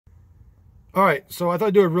All right, so I thought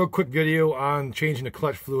I'd do a real quick video on changing the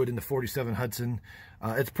clutch fluid in the 47 Hudson.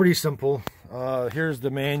 It's pretty simple. Here's the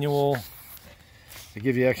manual. They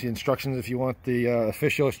give you actually instructions if you want the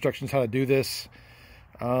official instructions how to do this.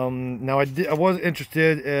 Now I was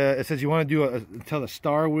interested. It says you want to do until the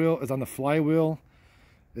star wheel is on the flywheel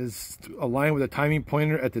is aligned with the timing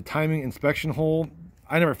pointer at the timing inspection hole.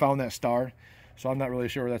 I never found that star, so I'm not really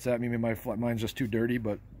sure where that's at. Maybe mine's just too dirty,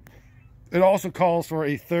 but it also calls for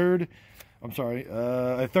a third of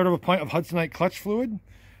a pint of Hudsonite clutch fluid.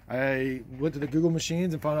 I went to the Google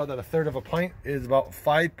machines and found out that a third of a pint is about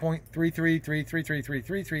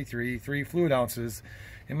 5.333333333 fluid ounces.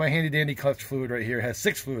 And my handy dandy clutch fluid right here has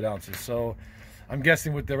 6 fluid ounces. So I'm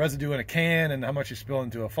guessing with the residue in a can and how much you spill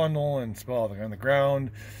into a funnel and spill on the ground,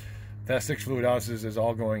 that 6 fluid ounces is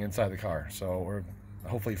all going inside the car. So, or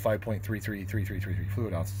hopefully 5.333333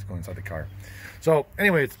 fluid ounces going inside the car. So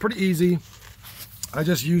anyway, it's pretty easy. I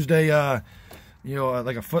just used a,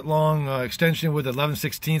 like a foot long extension with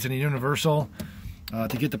 11/16 and a universal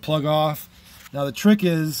to get the plug off. Now the trick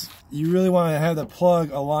is you really want to have the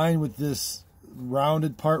plug aligned with this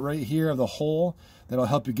rounded part right here of the hole. That'll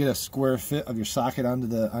help you get a square fit of your socket onto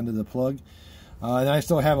the plug. And I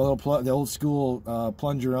still have a little plug, the old school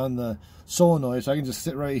plunger on the solenoid, so I can just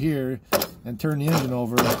sit right here and turn the engine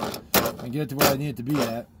over and get it to where I need it to be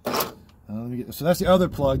at. So that's the other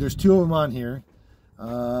plug. There's 2 of them on here.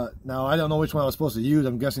 Now I don't know which one I was supposed to use.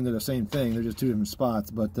 I'm guessing they're the same thing. They're just 2 different spots.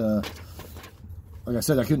 But like I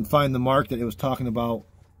said, I couldn't find the mark that it was talking about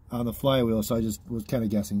on the flywheel, so I just was kind of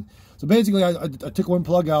guessing. So basically, I took one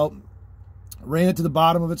plug out, ran it to the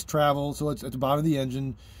bottom of its travel, so it's at the bottom of the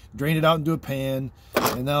engine, drained it out into a pan,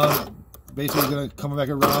 and now I'm basically going to come back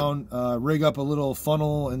around, rig up a little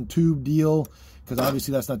funnel and tube deal, because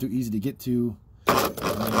obviously that's not too easy to get to.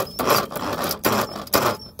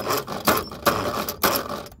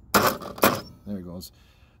 There it goes.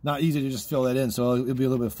 Not easy to just fill that in, so it'll be a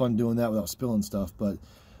little bit of fun doing that without spilling stuff. But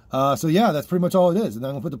so yeah, that's pretty much all it is. And then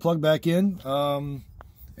I'm gonna put the plug back in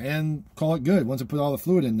and call it good once I put all the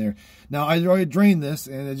fluid in there. Now I already drained this,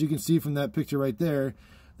 and as you can see from that picture right there,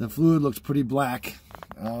 the fluid looks pretty black.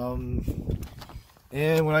 And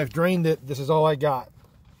when I've drained it, this is all I got.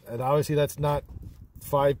 And obviously that's not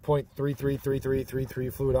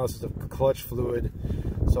 5.333333 fluid ounces of clutch fluid.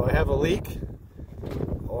 So I have a leak,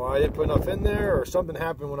 or I didn't put enough in there, or something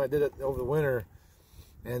happened when I did it over the winter,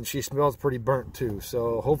 and she smells pretty burnt too.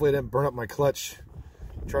 So hopefully I didn't burn up my clutch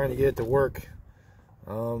trying to get it to work,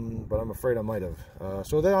 but I'm afraid I might have.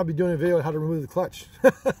 So then I'll be doing a video on how to remove the clutch.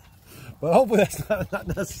 But hopefully that's not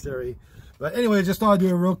necessary. But anyway, just thought I'd do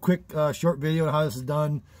a real quick short video on how this is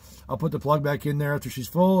done. I'll put the plug back in there after she's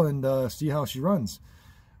full and see how she runs,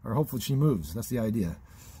 or hopefully she moves. That's the idea.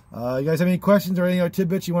 You guys have any questions or any other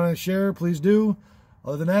tidbits you want to share, please do.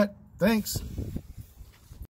 Other than that, thanks.